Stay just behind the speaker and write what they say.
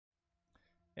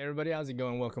Hey everybody, how's it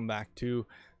going? Welcome back to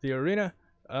the arena.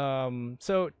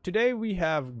 So today we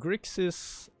have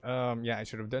Grixis. Yeah, I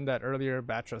should have done that earlier.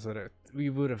 Batra, so that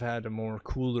we would have had a more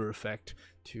cooler effect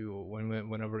to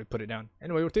whenever we put it down.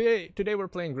 Anyway, today we're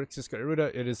playing Grixis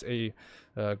Gyruda. It is a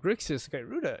Grixis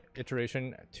Gyruda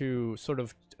iteration to sort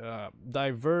of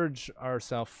diverge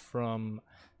ourselves from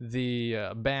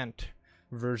the Bant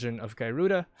version of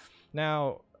Gyruda.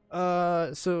 Now,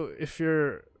 so if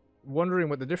you're wondering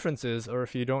what the difference is, or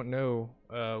if you don't know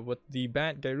what the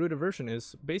Bant Gyruda version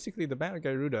is, basically the Bant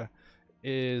Gyruda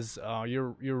is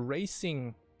you're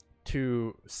racing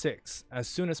to 6 as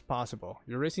soon as possible.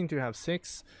 You're racing to have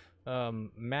 6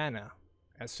 mana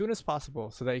as soon as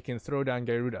possible so that you can throw down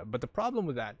Gyruda. But the problem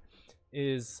with that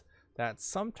is that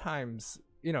sometimes,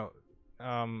 you know,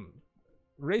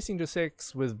 racing to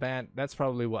 6 with Bant, that's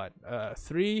probably what,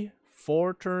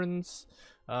 3-4 turns,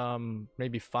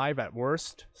 maybe 5 at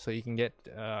worst, so you can get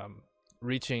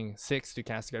reaching 6 to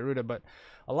cast Gyruda. But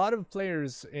a lot of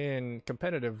players in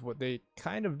competitive, what they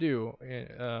kind of do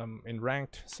in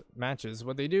ranked matches,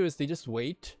 what they do is they just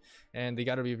wait and they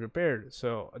got to be prepared.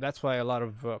 So that's why a lot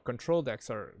of control decks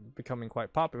are becoming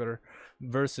quite popular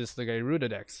versus the Gyruda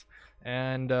decks.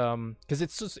 And because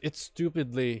it's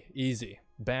stupidly easy.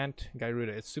 Bant Gyruda,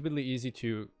 it's stupidly easy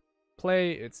to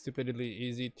play, it's stupidly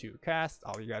easy to cast.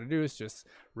 All you gotta do is just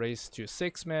race to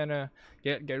 6 mana,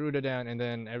 get Gyruda down, and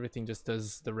then everything just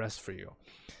does the rest for you.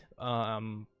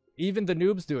 Even the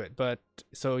noobs do it. But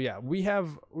so yeah,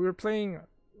 we're playing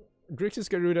Grixis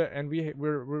Gyruda, and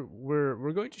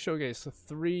we're going to showcase the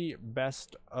 3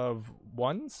 best of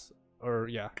ones, or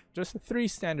yeah, just 3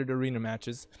 standard arena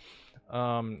matches.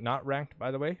 Not ranked,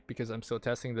 by the way, because I'm still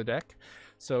testing the deck.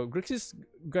 So Grixis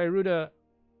Gyruda,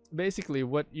 basically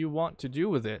what you want to do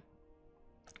with it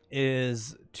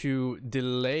is to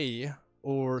delay,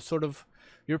 or sort of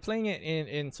you're playing it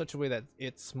in such a way that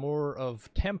it's more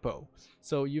of tempo.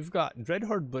 So you've got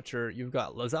Dreadhorde Butcher, you've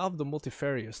got Lazav the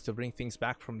Multifarious to bring things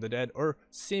back from the dead, or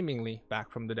seemingly back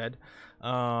from the dead.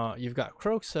 You've got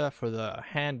Kroxa for the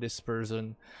hand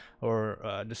dispersion,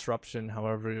 or disruption,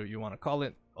 however you want to call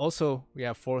it. Also, we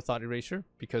have 4 Thought Erasure,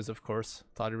 because of course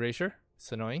Thought Erasure,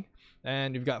 it's annoying.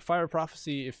 And you've got Fire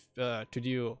Prophecy if to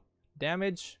deal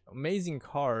damage. Amazing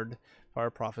card, Fire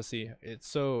Prophecy. It's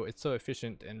so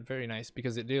efficient and very nice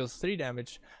because it deals 3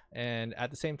 damage, and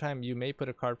at the same time you may put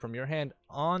a card from your hand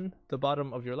on the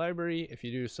bottom of your library. If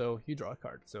you do so, you draw a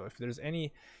card. So if there's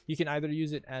any, you can either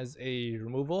use it as a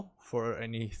removal for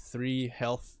any 3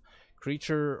 health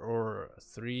creature or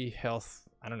 3 health,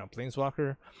 I don't know,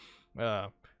 planeswalker,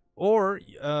 or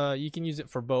you can use it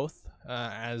for both,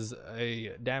 as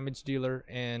a damage dealer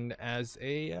and as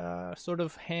a sort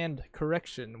of hand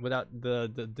correction without the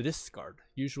discard,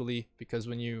 usually, because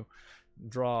when you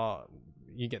draw,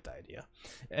 you get the idea.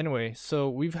 Anyway, so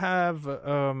we're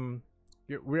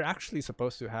actually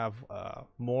supposed to have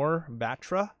more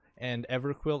Batra and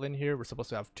Everquill in here. We're supposed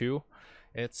to have 2.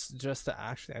 It's just that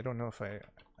actually I don't know if I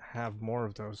have more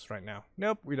of those right now.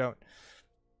 Nope, we don't.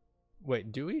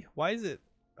 Wait, do we? Why is it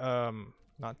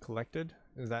not collected?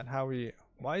 Is that how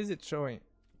why is it showing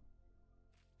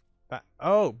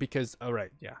oh, because, oh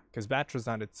right, yeah, because Batra's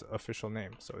not its official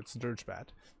name, so it's Dirgebat.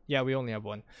 Yeah, we only have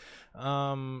 1.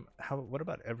 What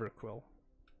about Everquill?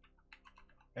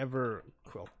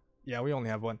 Yeah, we only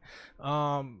have 1,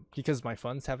 because my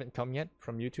funds haven't come yet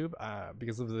from YouTube,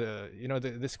 because of the, you know,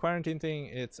 this quarantine thing.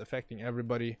 It's affecting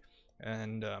everybody,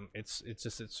 and it's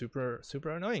super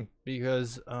annoying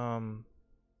because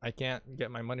I can't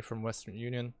get my money from Western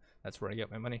Union. That's where I get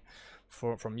my money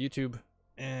from YouTube,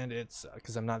 and it's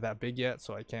because I'm not that big yet,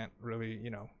 so I can't really,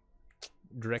 you know,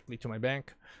 directly to my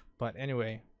bank. But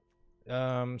anyway,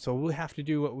 so we'll have to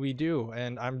do what we do,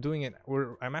 and I'm doing it.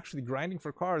 I'm actually grinding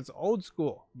for cards old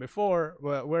school. Before,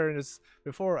 whereas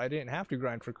before I didn't have to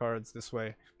grind for cards this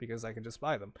way because I could just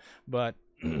buy them. But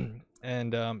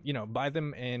and you know, buy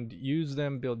them and use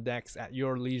them, build decks at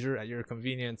your leisure, at your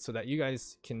convenience, so that you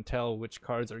guys can tell which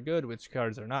cards are good, which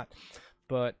cards are not.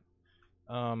 But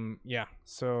yeah,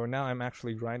 so now I'm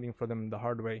actually grinding for them the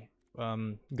hard way,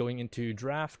 going into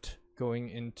draft, going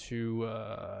into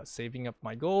saving up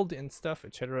my gold and stuff,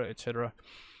 etc.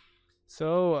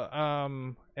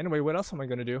 So anyway, what else am I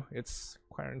gonna do? It's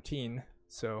quarantine,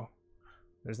 so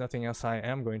there's nothing else I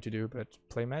am going to do but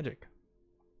play Magic.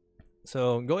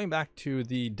 So going back to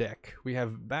the deck, we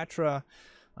have Batra.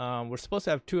 We're supposed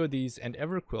to have 2 of these, and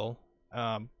Everquill.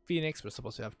 Phoenix, we're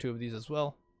supposed to have 2 of these as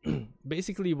well.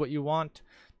 Basically what you want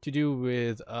to do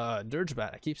with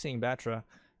Dirgebat, I keep saying Batra,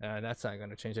 that's not going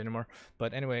to change anymore,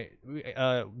 but anyway,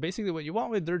 basically what you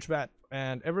want with Dirgebat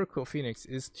and Everquill Phoenix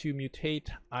is to mutate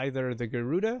either the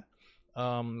Gyruda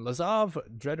Lazav,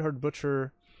 Dreadhorde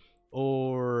Butcher,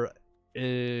 or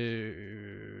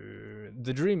the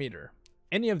Dream Eater.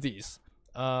 Any of these.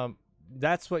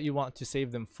 That's what you want to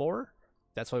save them for.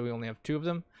 That's why we only have 2 of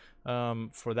them,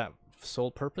 for that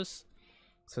sole purpose.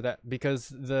 So that, because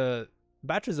the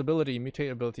Batra's ability,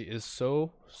 mutate ability, is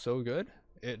so good.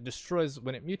 It destroys,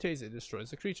 when it mutates, it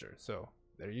destroys the creature. So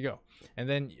there you go. And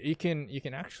then you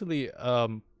can actually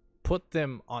put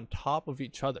them on top of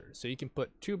each other. So you can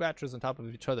put 2 Batras on top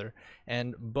of each other,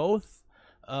 and both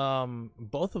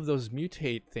of those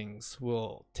mutate things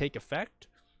will take effect.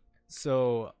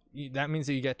 So that means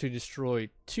that you get to destroy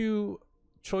 2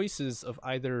 choices of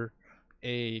either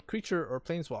a creature or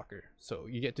planeswalker. So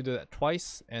you get to do that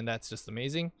twice, and that's just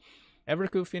amazing.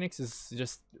 Evercool Phoenix is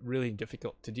just really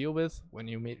difficult to deal with when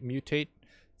you mutate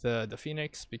the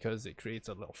Phoenix, because it creates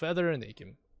a little feather and they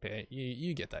can pay.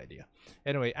 You get the idea.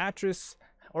 Anyway, Atris,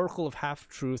 Oracle of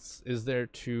Half-Truths, is there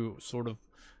to sort of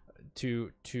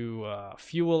to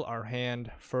fuel our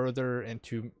hand further, and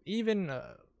to even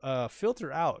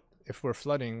filter out if we're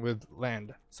flooding with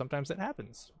land. Sometimes that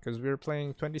happens because we're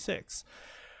playing 26.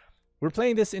 We're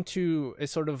playing this into a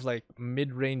sort of like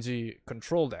mid-rangey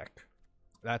control deck.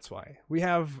 That's why we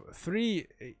have 3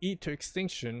 Eat to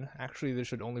Extinction. Actually, there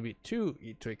should only be 2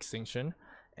 Eat to Extinction,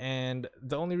 and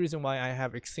the only reason why I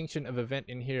have Extinction of Event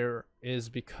in here is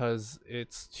because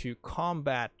it's to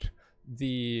combat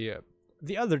the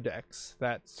other decks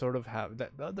that sort of have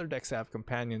the other decks have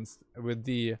companions with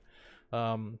the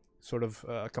sort of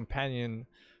companion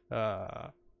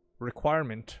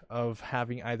requirement of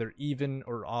having either even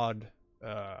or odd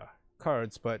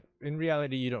cards, but in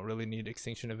reality you don't really need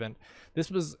Extinction Event. This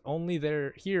was only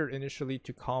here initially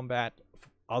to combat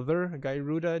other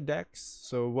Gyruda decks.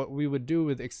 So what we would do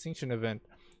with Extinction Event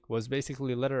was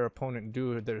basically let our opponent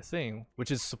do their thing, which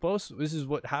is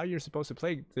how you're supposed to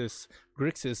play this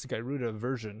Grixis Gyruda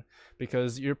version,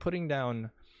 because you're putting down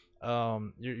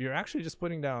you're actually just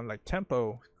putting down like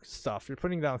tempo stuff. You're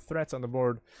putting down threats on the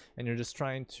board, and you're just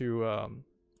trying to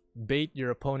bait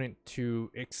your opponent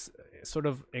to sort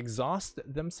of exhaust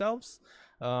themselves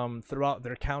throughout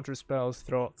their counter spells,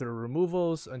 throughout their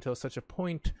removals, until such a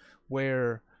point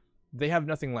where they have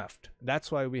nothing left.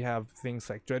 That's why we have things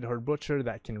like Dreadhorde Butcher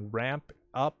that can ramp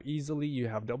up easily. You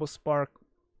have Double Spark,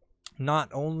 not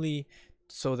only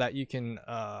so that you can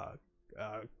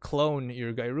clone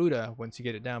your Gyruda once you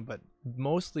get it down, but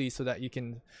mostly so that you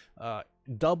can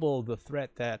double the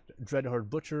threat that Dreadhorde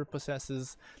Butcher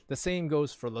possesses. The same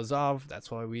goes for Lazav.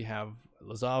 That's why we have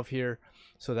Lazav here,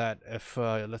 so that if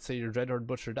let's say your Dreadhorde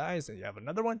Butcher dies and you have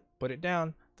another one, put it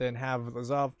down, then have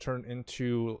Lazav turn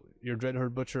into your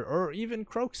Dreadhorde Butcher, or even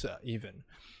Kroxa even.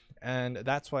 And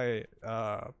that's why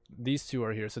these 2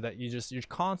 are here, so that you're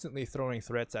constantly throwing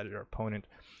threats at your opponent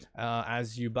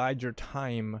as you bide your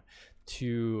time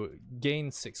to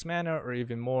gain 6 mana or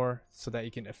even more, so that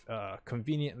you can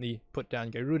conveniently put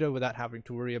down Gyruda without having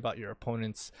to worry about your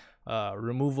opponent's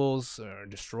removals or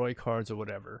destroy cards or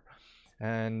whatever.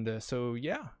 And so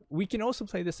yeah, we can also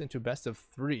play this into best of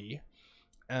 3.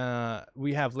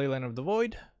 We have Leyline of the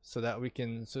Void, so that we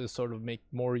can sort of make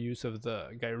more use of the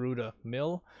Gyruda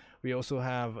mill. We also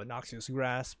have Noxious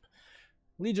Grasp,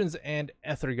 Legions, and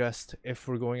Ethergust if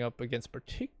we're going up against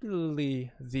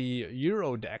particularly the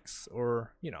Euro decks,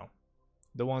 or you know,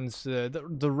 the ones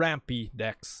the rampy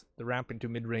decks, the ramp into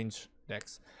mid-range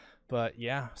decks. But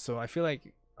yeah, so I feel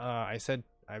like I said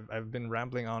I've been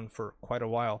rambling on for quite a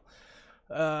while.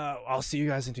 I'll see you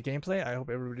guys into gameplay. I hope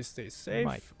everybody stays safe.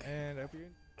 Mike, and I hope you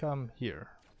come here.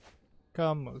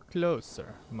 Come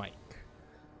closer, Mike.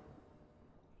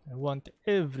 I want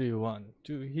everyone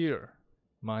to hear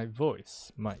my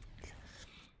voice, Mike.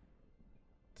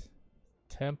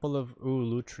 Temple of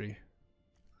Ulutri.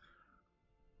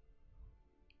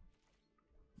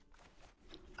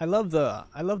 I love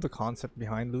the concept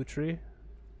behind Lutri,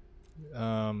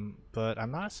 but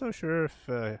I'm not so sure if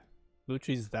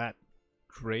Lutri's that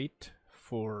great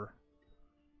for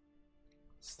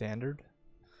standard.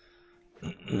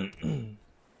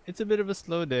 It's a bit of a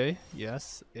slow day,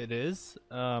 yes it is.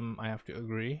 I have to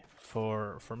agree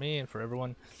for me and for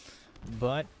everyone,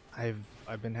 but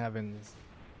I've been having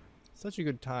such a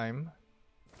good time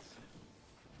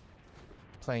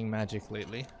playing Magic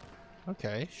lately.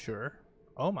 Okay, sure.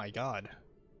 Oh my god.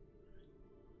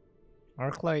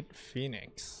 Arclight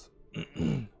Phoenix.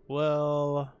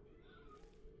 Well,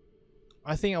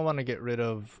 I think I want to get rid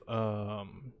of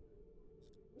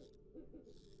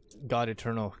God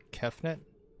Eternal Kefnet.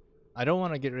 I don't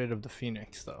want to get rid of the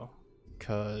Phoenix though,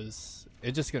 because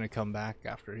it's just gonna come back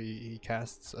after he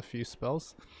casts a few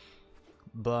spells.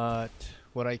 But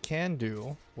what I can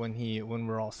do when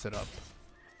we're all set up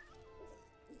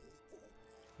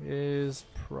is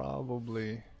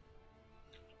probably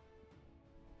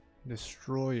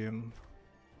destroy him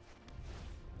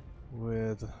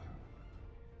with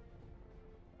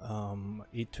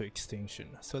eat to extinction.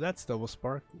 So that's double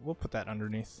spark. We'll put that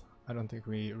underneath. I don't think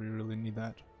we really need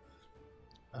that.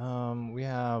 We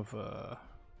have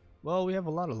well, we have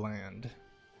a lot of land.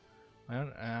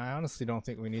 I honestly don't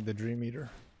think we need the Dream Eater.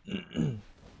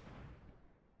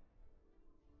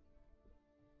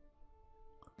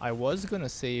 I was gonna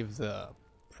save the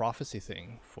prophecy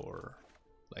thing for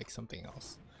like something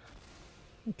else.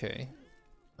 Okay.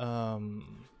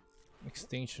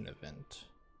 Extinction event.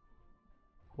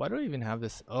 Why do I even have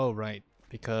this? Oh, right.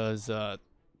 Because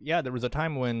yeah, there was a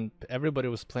time when everybody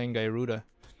was playing Gyruda,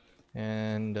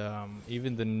 and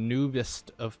even the noobest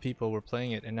of people were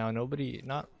playing it, and now nobody,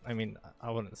 I mean,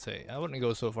 I wouldn't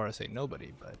go so far as say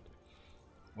nobody, but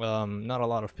not a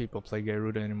lot of people play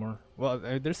Gyruda anymore. Well,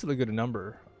 there's still a good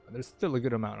number. There's still a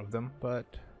good amount of them, but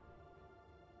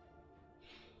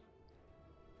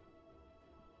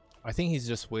I think he's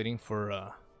just waiting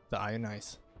for the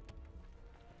Ionize.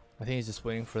 I think he's just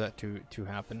waiting for that to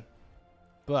happen.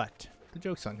 But the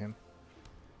joke's on him,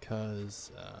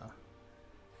 because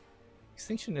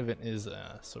Extinction event is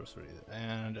sorcery,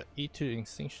 and E2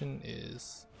 extinction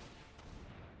is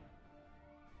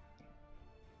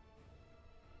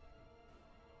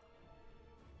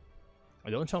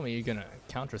don't tell me you're gonna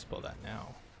counterspell that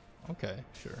now. Okay,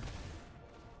 sure.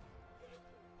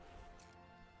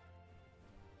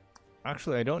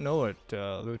 Actually, I don't know what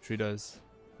Lutri does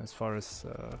as far as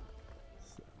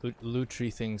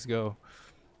Lutri things go.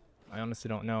 I honestly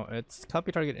don't know. It's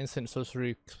copy target instant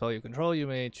sorcery spell you control. You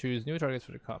may choose new targets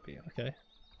for the copy. Okay.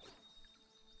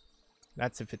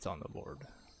 That's if it's on the board.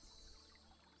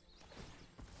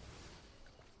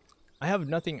 I have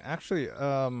nothing. Actually,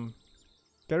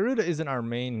 Gyruda isn't our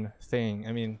main thing.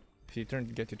 I mean, if you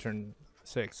get to turn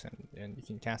 6 and you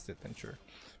can cast it, then sure.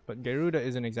 But Gyruda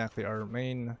isn't exactly our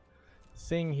main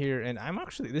thing here, and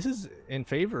this is in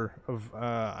favor of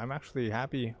I'm actually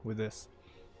happy with this,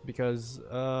 because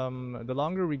the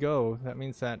longer we go, that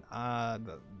means that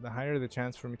the higher the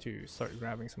chance for me to start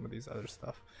grabbing some of these other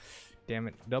stuff. Damn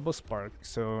it, double spark,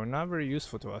 so not very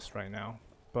useful to us right now,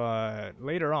 but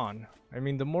later on, I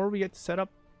mean, the more we get to set up,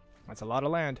 that's a lot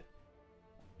of land.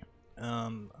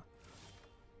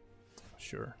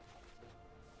 Sure.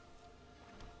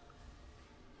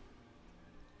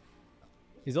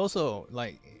 He's also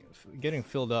like getting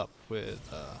filled up with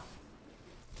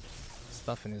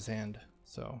stuff in his hand,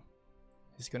 so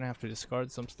he's gonna have to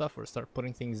discard some stuff or start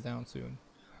putting things down soon.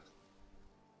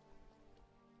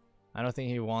 I don't think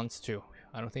he wants to.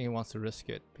 I don't think he wants to risk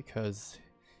it because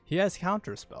he has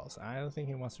counter spells. I don't think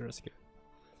he wants to risk it.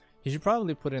 He should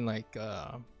probably put in like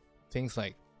things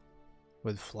like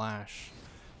with flash.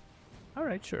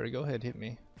 Alright, sure, go ahead, hit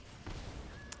me.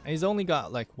 And he's only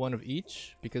got like one of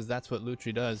each because that's what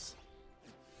Lutri does,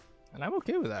 and I'm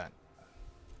okay with that.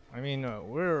 I mean,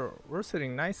 we're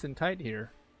sitting nice and tight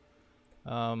here,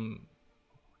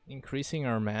 increasing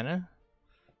our mana.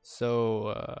 So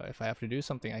if I have to do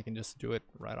something, I can just do it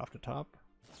right off the top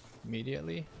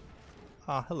immediately.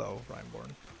 Ah, hello, Rhymeborn.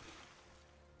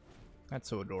 That's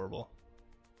so adorable.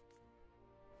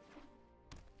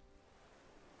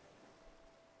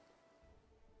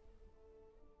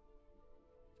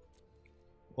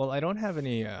 Well, I don't have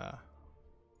any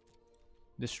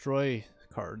destroy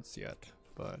cards yet,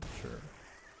 but sure.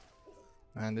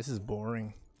 Man, this is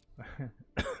boring.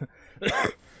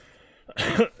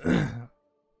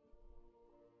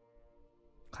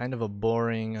 Kind of a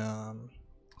boring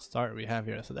start we have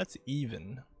here. So that's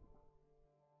even.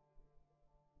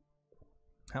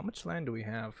 How much land do we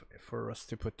have for us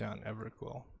to put down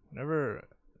Everquill? Whenever.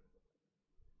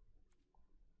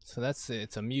 So it's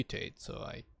a mutate, so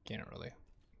I can't really.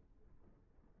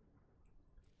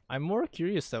 I'm more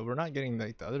curious that we're not getting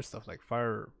like the other stuff like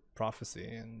Fire Prophecy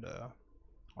and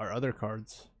our other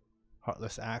cards.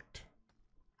 Heartless Act.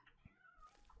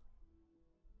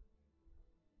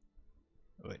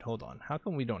 Wait, hold on. How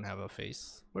come we don't have a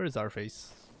face? Where is our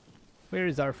face? Where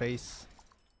is our face?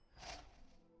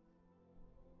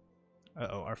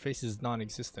 Uh-oh, our face is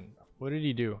non-existent. What did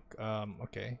he do?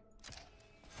 Okay.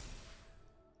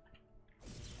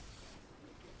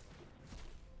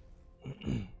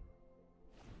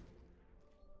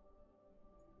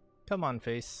 Come on,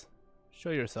 face.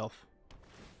 Show yourself.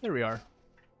 There we are.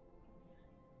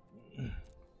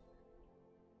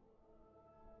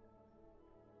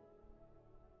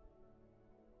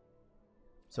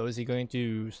 So is he going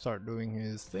to start doing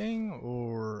his thing,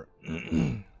 or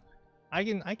I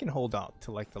can hold out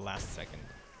till like the last second.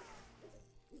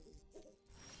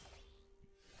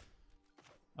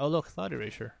 Oh look, thought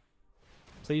erasure.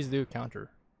 Please do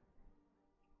counter.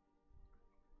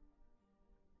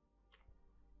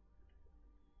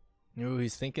 Ooh,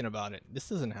 he's thinking about it. This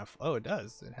doesn't have... Oh, it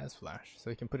does. It has flash, so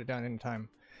he can put it down anytime.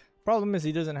 Problem is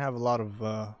he doesn't have a lot of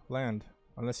land,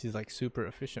 unless he's like super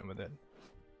efficient with it.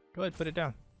 Go ahead, put it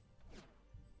down.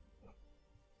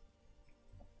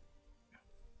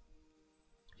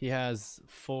 He has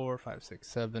 4, 5, 6,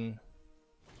 7.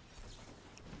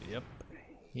 Yep.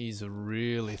 He's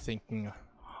really thinking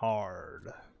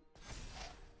hard.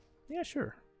 Yeah,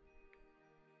 sure.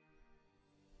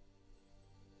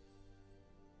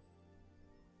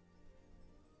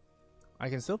 I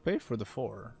can still pay for the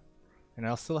 4. And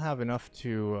I'll still have enough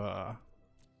to...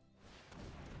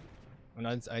 and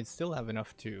I'd still have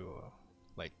enough to,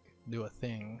 like, do a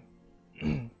thing.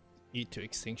 Eat to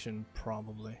extinction,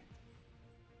 probably.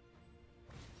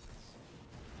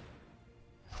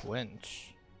 Quench.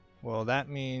 Well, that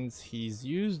means he's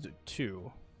used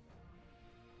 2.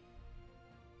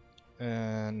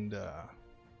 And, I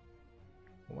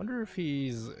wonder if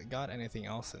he's got anything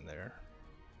else in there.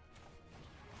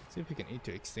 See if we can eat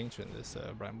to extinction this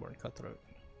Brineborn Cutthroat.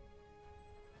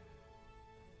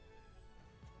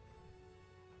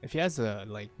 If he has a,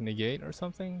 like, negate or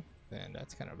something, then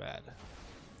that's kind of bad.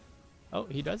 Oh,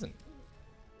 he doesn't.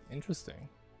 Interesting.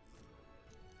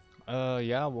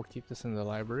 Yeah, we'll keep this in the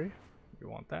library. We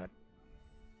want that.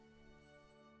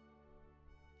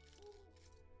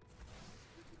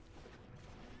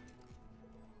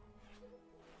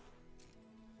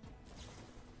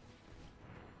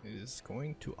 Is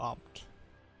going to opt.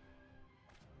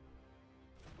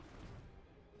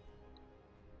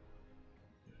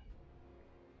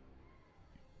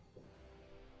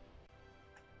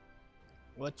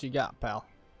 What you got, pal?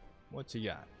 What you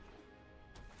got?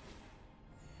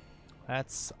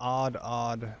 That's odd,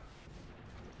 odd.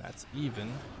 That's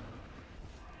even.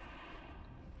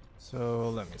 So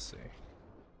let me see.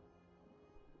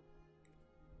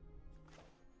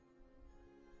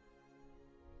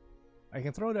 I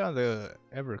can throw down the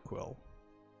Everquill,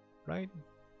 right?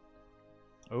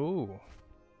 Oh,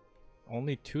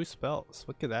 only 2 spells.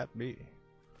 What could that be?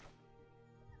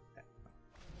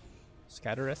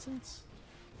 Scatter Essence?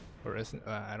 Or Essence?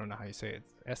 I don't know how you say it.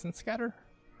 Essence Scatter?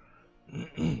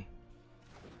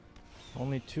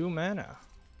 Only 2 mana.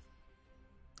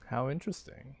 How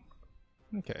interesting.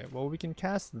 Okay, well we can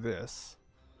cast this.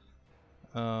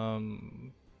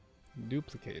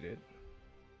 Duplicate it.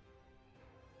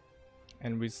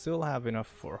 And we still have enough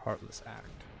for Heartless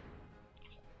Act.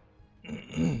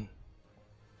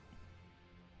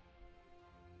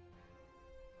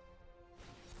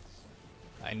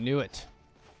 I knew it.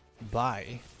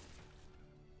 Bye.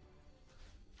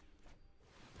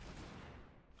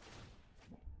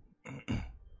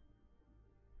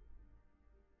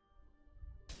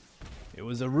 It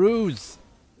was a ruse.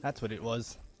 That's what it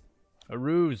was. A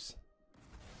ruse.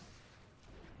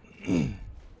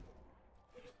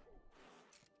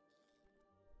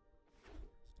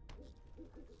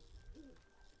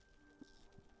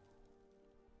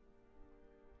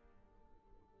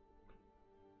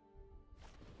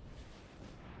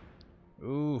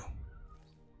 Ooh.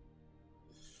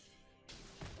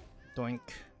 Doink.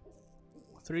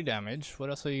 3 damage. What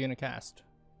else are you gonna cast?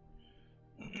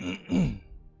 You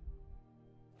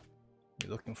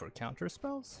looking for counter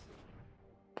spells?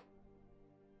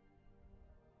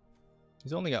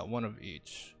 He's only got 1 of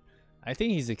each. I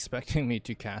think he's expecting me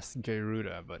to cast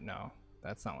Gyruda, but no,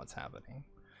 that's not what's happening.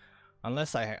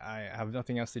 Unless I have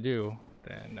nothing else to do,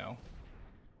 then no.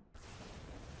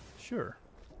 Sure.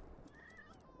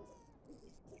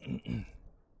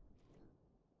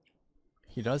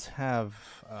 He does have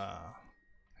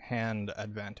hand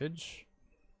advantage.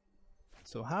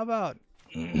 So how about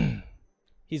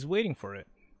he's waiting for it,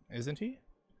 isn't he?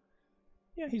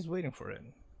 Yeah, he's waiting for it.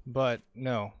 But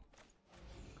no.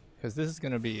 Because this is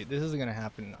gonna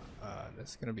happen, this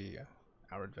is gonna be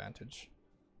our advantage.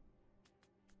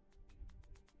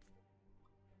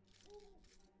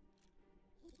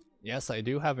 Yes, I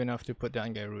do have enough to put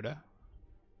down Gyruda.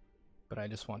 But I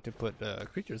just want to put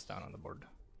creatures down on the board.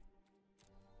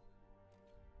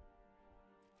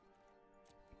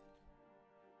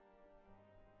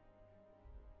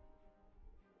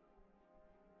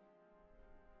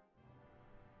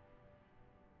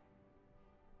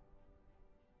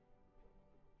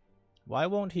 Why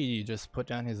won't he just put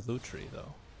down his loot tree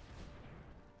though?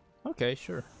 Okay,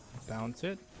 sure. Bounce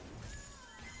it.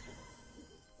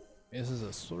 This is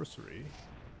a sorcery.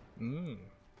 You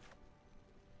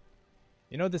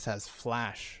know this has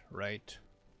flash, right?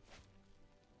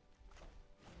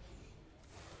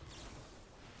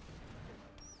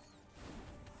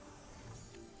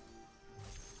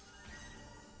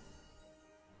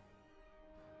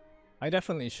 I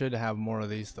definitely should have more of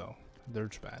these though.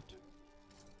 Dirge bat.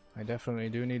 I definitely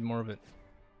do need more of it.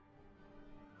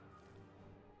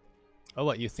 Oh,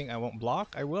 what, you think I won't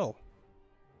block? I will.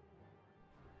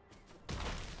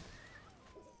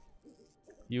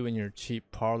 You and your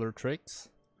cheap parlor tricks.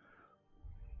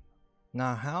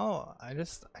 Now how? I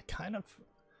kind of.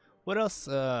 What else?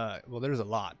 Well, there's a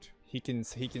lot. He can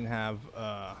have.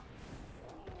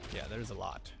 Yeah, there's a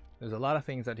lot. There's a lot of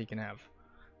things that he can have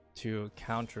to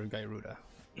counter Gyruda.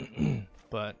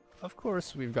 But of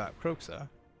course, we've got Croxa.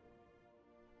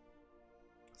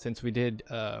 Since we did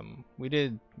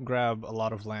grab a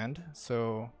lot of land,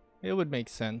 so it would make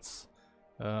sense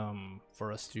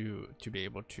for us to be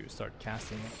able to start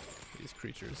casting these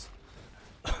creatures.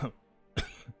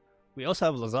 We also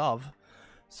have Lazav,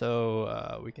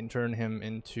 so we can turn him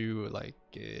into like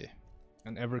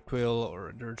an Everquill or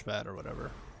a Dirgebat or whatever.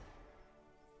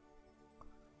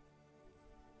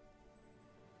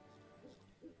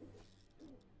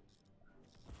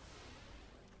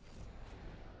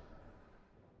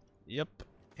 Yep,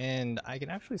 and I can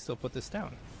actually still put this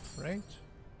down, right?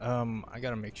 I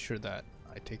gotta make sure that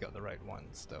I take out the right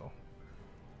ones though.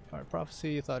 Fire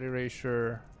Prophecy, Thought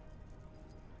Erasure.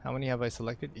 How many have I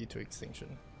selected? E to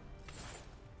Extinction.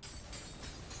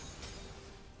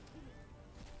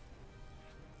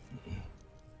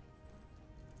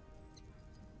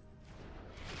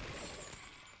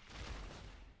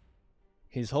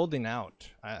 He's holding out.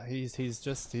 He's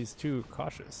too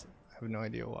cautious. I have no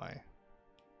idea why.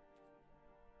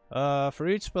 For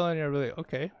each spell in your ability,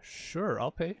 okay, sure,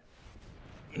 I'll pay.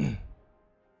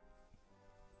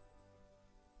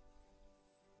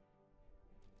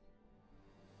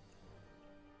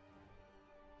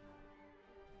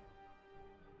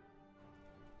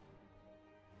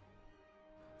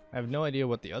 I have no idea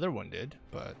what the other one did,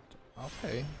 but I'll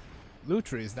pay.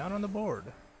 Lutri is down on the board.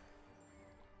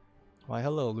 Why,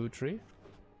 hello, Lutri.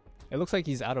 It looks like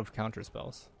he's out of counter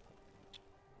spells.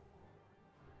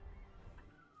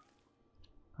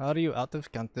 Are you out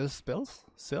of counter spells,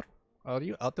 sir? Are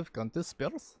you out of counter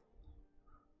spells?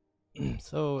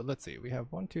 So let's see. We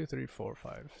have 1, 2, 3, 4,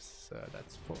 5. So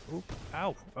that's 4. Oop!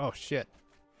 Ow! Oh shit!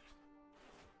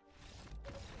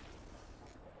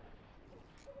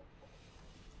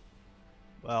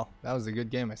 Well, that was a good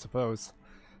game, I suppose.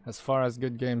 As far as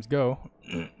good games go.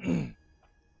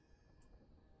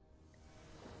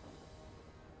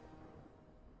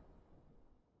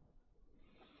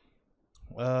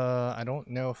 I don't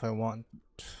know if I want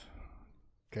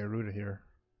Gyruda here,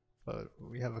 but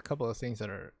we have a couple of things that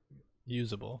are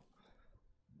usable.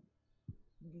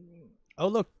 Oh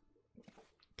look,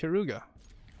 Gyruda.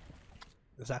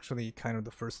 It's actually kind of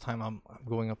the first time I'm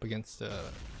going up against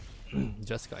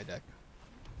Jeskai deck.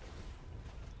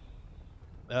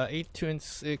 8 to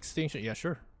Extinction, yeah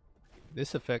sure.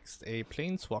 This affects a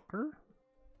Planeswalker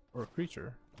or a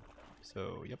creature.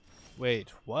 So, yep. Wait,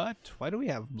 what? Why do we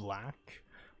have black?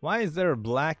 Why is there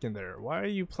black in there? Why are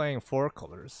you playing 4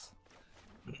 colors?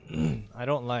 I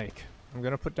don't like. I'm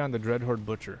gonna put down the Dreadhorde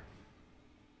Butcher.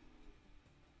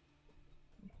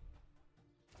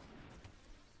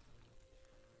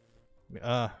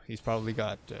 He's probably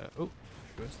got, oh,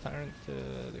 Ghost Tyrant,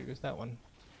 there goes that one.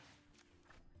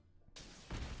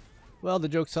 Well, the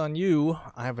joke's on you.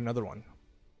 I have another one.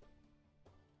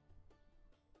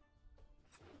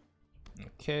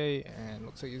 Okay, and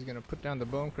looks like he's gonna put down the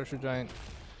Bone Crusher Giant.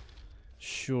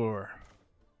 Sure.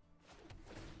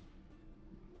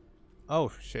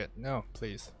 Oh shit, no,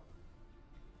 please.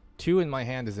 2 in my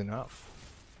hand is enough.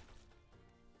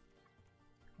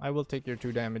 I will take your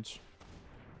 2 damage.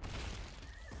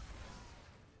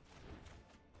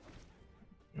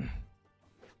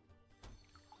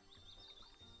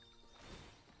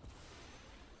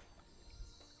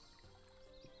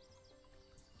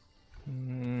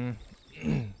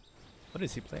 What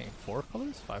is he playing? 4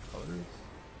 colors? 5 colors?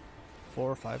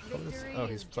 4 or 5 colors? Oh,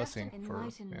 he's plussing for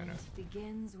mana.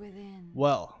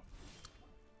 Well,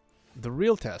 the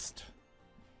real test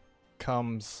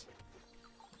comes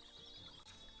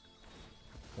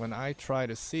when I try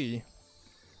to see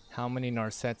how many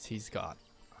Narsets he's got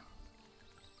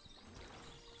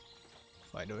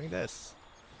by doing this.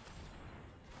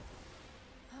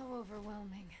 How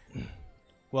overwhelming.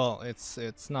 Well,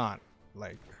 it's not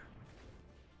like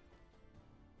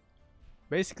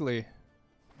basically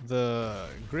the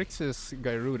Grixis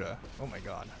Gyruda. Oh my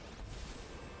god.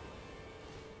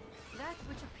 That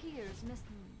which appears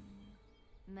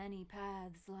many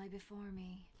paths lie before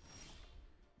me.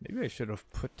 Maybe I should have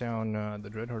put down the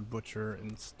Dreadhorde Butcher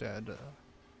instead.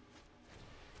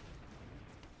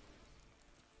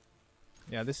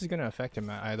 Yeah, this is gonna affect him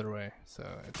either way. So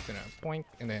it's gonna boink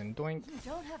and then doink.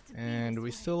 You don't have to be And this we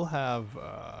way. still have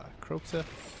Croxa.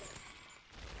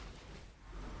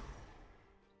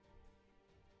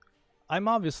 I'm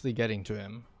obviously getting to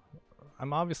him.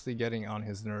 I'm obviously getting on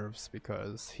his nerves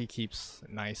because he keeps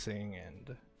nicing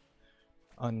and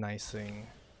unnicing.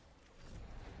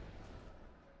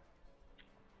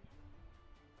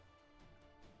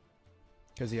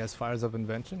 Because he has Fires of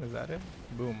Invention, is that it?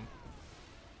 Boom.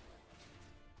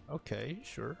 Okay,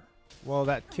 sure. Well,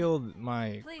 that killed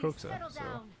my Please Croxa, settle so...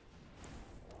 down.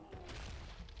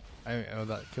 Oh,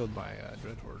 that killed my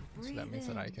Dreadhorde, so that Breathe means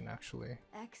that I in. can actually...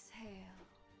 Exhale.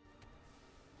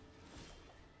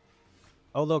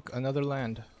 Oh look, another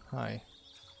land. Hi.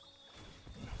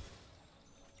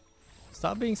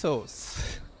 Stop being so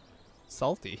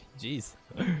salty. Jeez.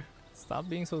 Stop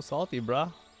being so salty,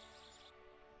 bruh.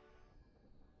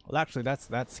 Well, actually,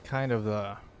 that's kind of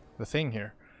the thing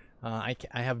here. I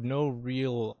have no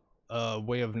real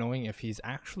way of knowing if he's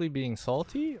actually being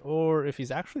salty or if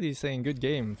he's actually saying good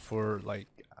game for like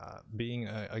being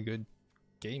a good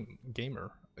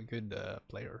gamer, a good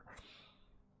player.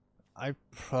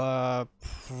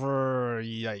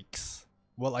 Yikes.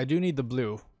 Well, I do need the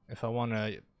blue if I want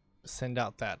to send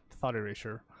out that thought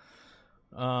erasure.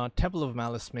 Temple of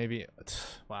Malice, maybe.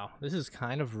 Wow, this is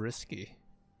kind of risky.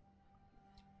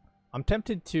 I'm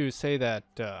tempted to say that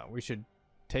we should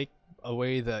take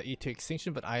away the E to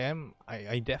extinction, but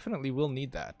I definitely will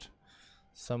need that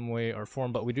some way or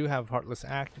form. But we do have Heartless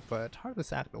Act, but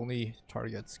Heartless Act only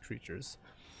targets creatures.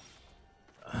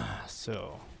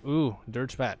 So, ooh,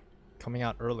 Dirgebat coming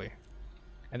out early,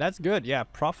 and that's good. Yeah,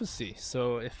 Prophecy.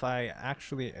 So if I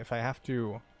have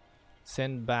to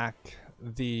send back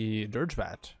the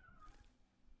Dirgebat,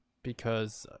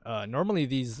 because normally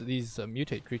these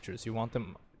mutate creatures, you want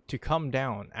them to come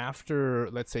down after,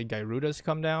 let's say, Gyruda's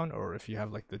come down, or if you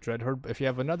have like the Dreadhorde, if you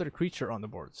have another creature on the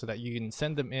board, so that you can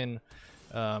send them in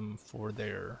for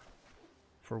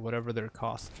whatever their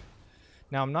cost.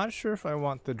 Now I'm not sure if I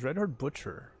want the Dreadhorde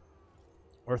Butcher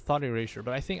or Thought Erasure,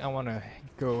 but I think I want to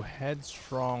go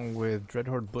headstrong with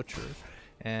Dreadhorde Butcher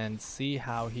and see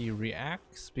how he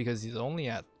reacts, because he's only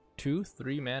at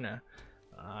 2-3 mana.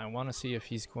 I want to see if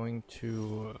he's going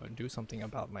to do something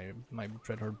about my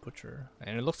Dreadhorde Butcher,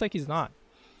 and it looks like he's not.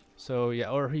 So yeah,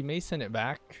 or he may send it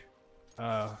back.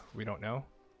 We don't know.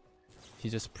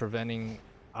 He's just preventing.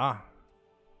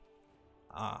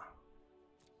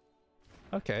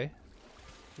 Okay.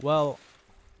 Well,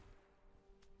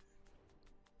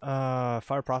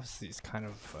 Fire Prophecy is kind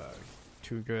of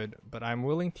too good, but I'm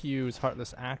willing to use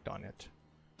Heartless Act on it.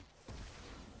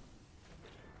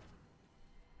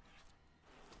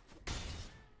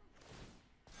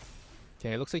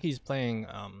 Okay, it looks like he's playing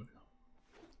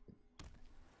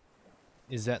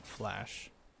Izzet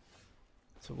Flash.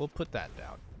 So we'll put that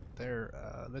down there.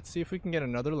 Let's see if we can get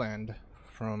another land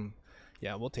from...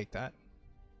 Yeah, we'll take that.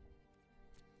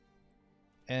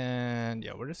 And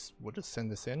yeah, we'll just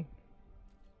send this in.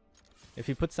 If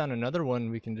he puts down another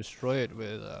one, we can destroy it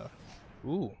with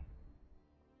ooh.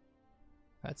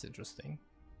 That's interesting.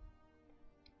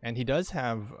 And he does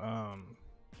have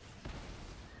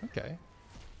okay.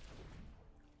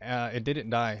 It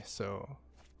didn't die, so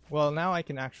well, now I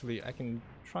can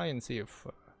try and see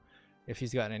if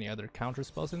he's got any other counter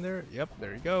spells in there. Yep,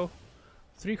 there you go.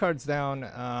 3 cards down.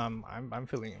 I'm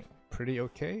feeling pretty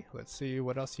okay. Let's see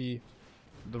what else the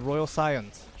Royal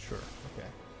Scions. Sure. Okay.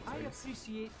 I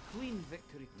appreciate clean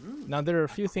victory. Now there are a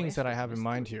few things that I have in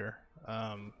mind here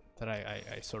that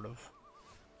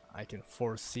I can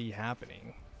foresee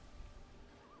happening.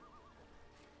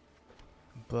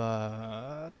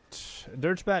 But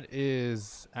Dirgebat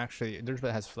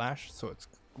has flash, so it's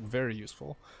very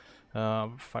useful.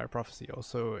 Fire Prophecy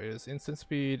also is instant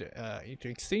speed.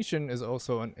 Extinction is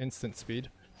also an instant speed.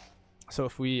 So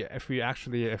if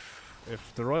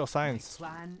the Royal Science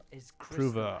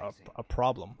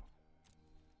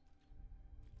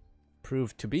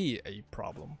prove to be a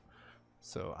problem,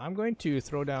 so I'm going to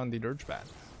throw down the Dirgebat,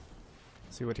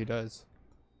 see what he does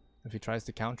if he tries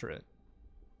to counter it.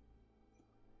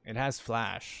 It has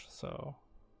flash, so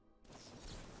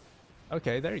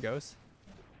okay, there he goes.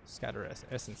 Scatter,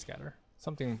 Essence Scatter,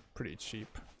 something pretty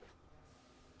cheap.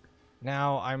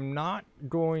 Now I'm not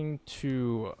going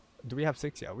to... Do we have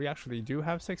 6? Yeah, we actually do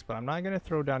have 6, but I'm not going to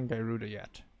throw down Gyruda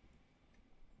yet.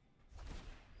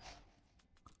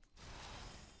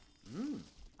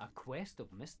 A quest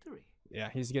of mystery. Yeah,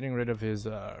 he's getting rid of his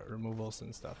removals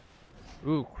and stuff.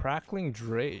 Ooh, Crackling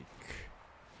Drake.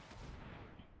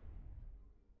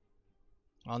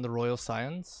 On the Royal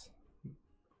Scions.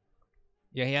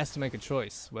 Yeah, he has to make a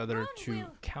choice whether to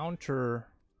counter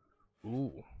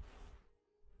Ooh.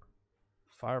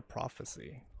 Fire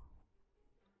Prophecy.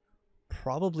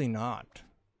 Probably not.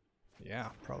 Yeah,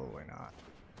 probably not.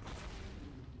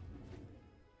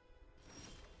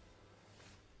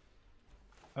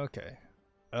 Okay.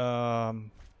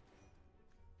 Well,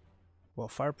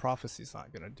 Fire Prophecy's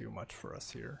not gonna do much for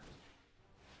us here.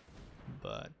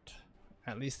 But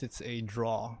at least it's a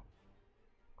draw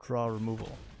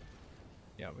removal.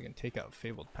 Yeah, we can take out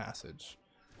Fabled Passage.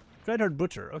 Dreadhorde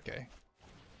Butcher, okay.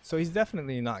 So he's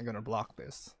definitely not gonna block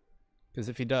this. Because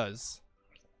if he does...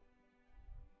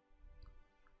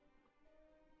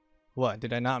 What,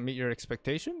 did I not meet your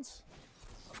expectations?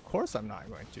 Of course I'm not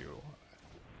going to.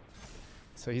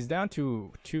 So he's down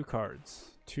to 2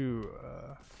 cards.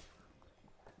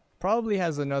 Probably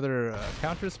has another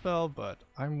counter spell, but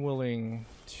I'm willing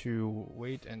to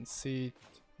wait and see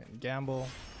and gamble.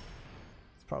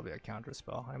 It's probably a counter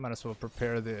spell. I might as well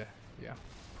prepare the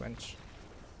quench.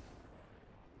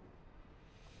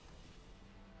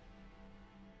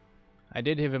 I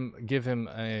did give him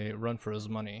a run for his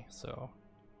money, so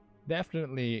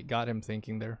definitely got him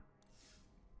thinking there.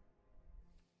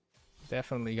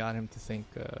 Definitely got him to think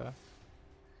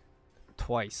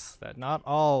twice that not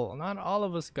all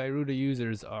of us Gyruda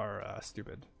users are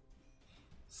stupid.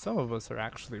 Some of us are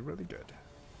actually really good.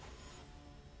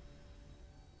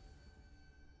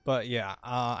 But yeah,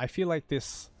 I feel like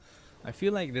this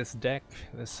deck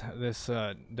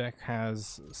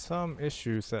has some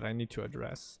issues that I need to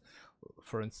address.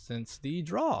 For instance, the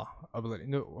draw ability.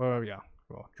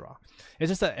 Draw. It's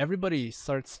just that everybody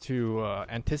starts to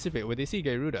anticipate when they see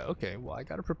Gyruda. Okay, well, I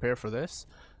gotta prepare for this,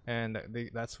 and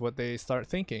that's what they start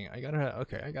thinking. I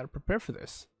gotta prepare for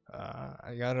this.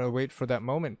 I gotta wait for that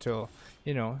moment till,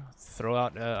 you know, throw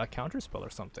out a counter spell or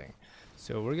something.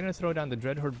 So we're gonna throw down the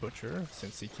Dreadhorde Butcher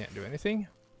since he can't do anything.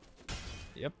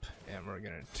 Yep, and we're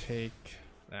gonna take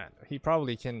that. He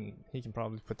can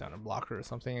probably put down a blocker or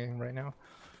something right now,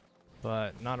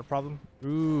 but not a problem.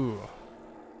 Ooh.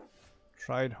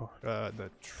 Tried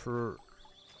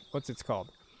what's it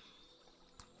called?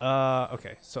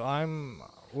 Okay, so I'm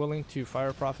willing to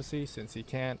Fire Prophecy since he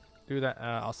can't do that.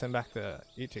 I'll send back the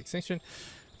 8 to Extinction.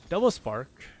 Double Spark,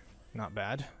 not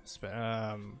bad.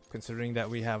 Considering that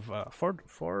we have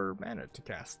 4 mana to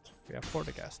cast. We have 4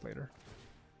 to cast later.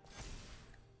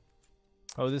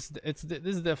 Oh, this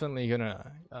is definitely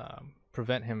gonna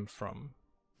prevent him from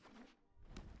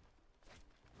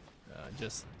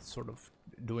just sort of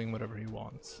doing whatever he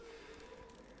wants.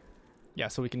 Yeah,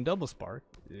 so we can double spark.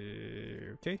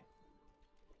 Okay.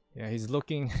 Yeah, he's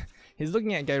looking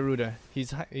looking at Gyruda.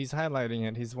 He's highlighting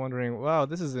it. He's wondering, wow,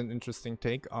 this is an interesting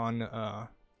take on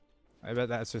I bet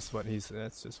that's just what he's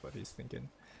thinking.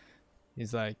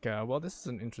 He's like, well, this is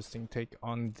an interesting take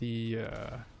on the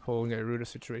whole Gyruda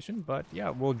situation, but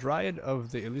yeah, we'll Dryad of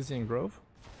the Elysian Grove.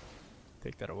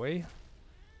 Take that away.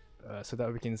 So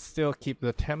that we can still keep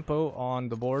the tempo on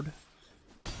the board.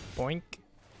 Boink.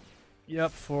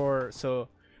 Yep, so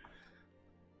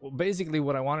well, basically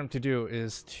what I want him to do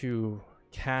is to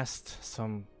cast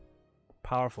some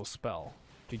powerful spell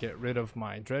to get rid of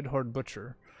my Dreadhorde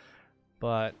Butcher.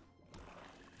 But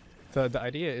the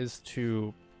idea is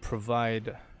to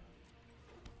provide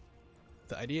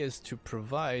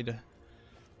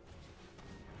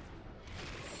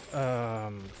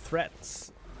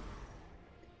threats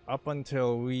up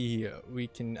until we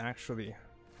can actually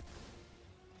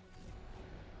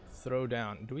throw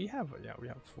down. Do we have? Yeah, we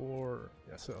have 4.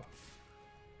 Yeah, so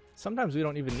sometimes we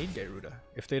don't even need Gyruda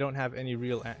if they don't have any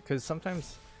real, because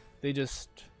sometimes they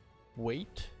just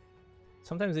wait.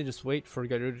 Sometimes they just wait for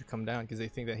Gyruda to come down because they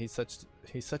think that he's such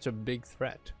a big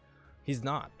threat. He's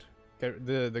not.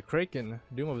 The Kraken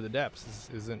Doom of the Depths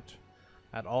isn't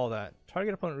at all that.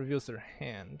 Target opponent reveals their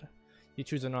hand. You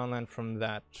choose a non-land from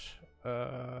that.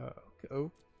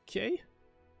 Okay.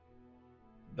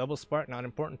 Double Spark, not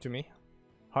important to me.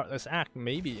 Heartless Act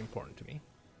may be important to me,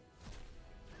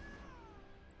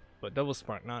 but Double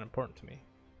Spark, not important to me.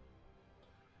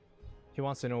 He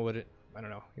wants to know what it, I don't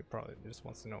know, he probably just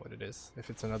wants to know what it is, if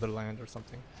it's another land or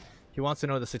something. He wants to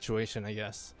know the situation, I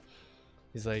guess.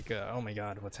 He's like, oh my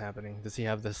god, what's happening? Does he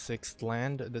have the 6th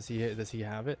land? Does he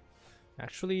have it?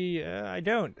 Actually, I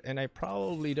don't, and I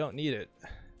probably don't need it,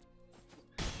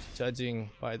 judging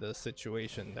by the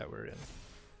situation that we're in.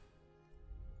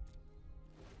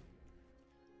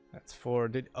 That's 4.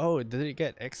 Did it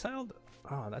get exiled?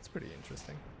 Oh, that's pretty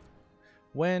interesting.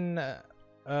 When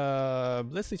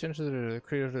Blissly changes the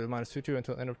creature to -2/2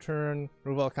 until end of turn,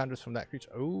 remove all counters from that creature.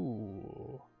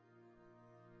 Ooh.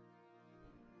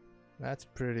 That's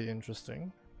pretty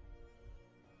interesting.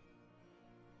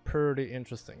 Pretty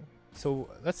interesting. So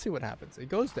let's see what happens. It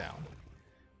goes down.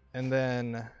 and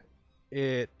then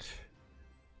it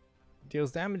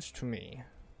deals damage to me.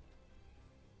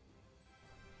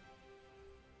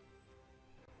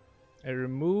 It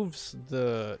removes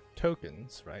the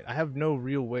tokens, right? I have no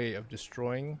real way of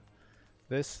destroying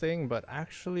this thing, but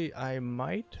actually I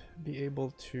might be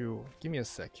able to, give me a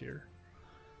sec here.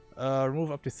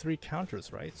 Remove up to 3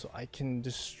 counters, right? So I can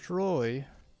destroy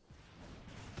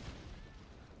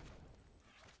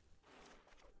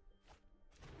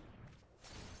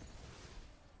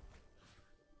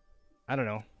I don't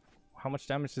know. How much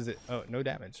damage is it? Oh, no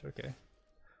damage. Okay.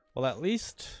 Well, at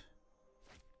least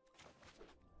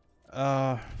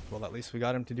we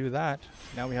got him to do that.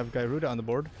 Now we have Gyruda on the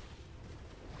board.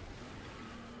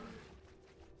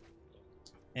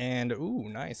 And ooh,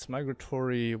 nice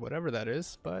migratory whatever that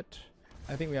is, but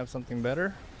I think we have something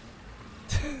better.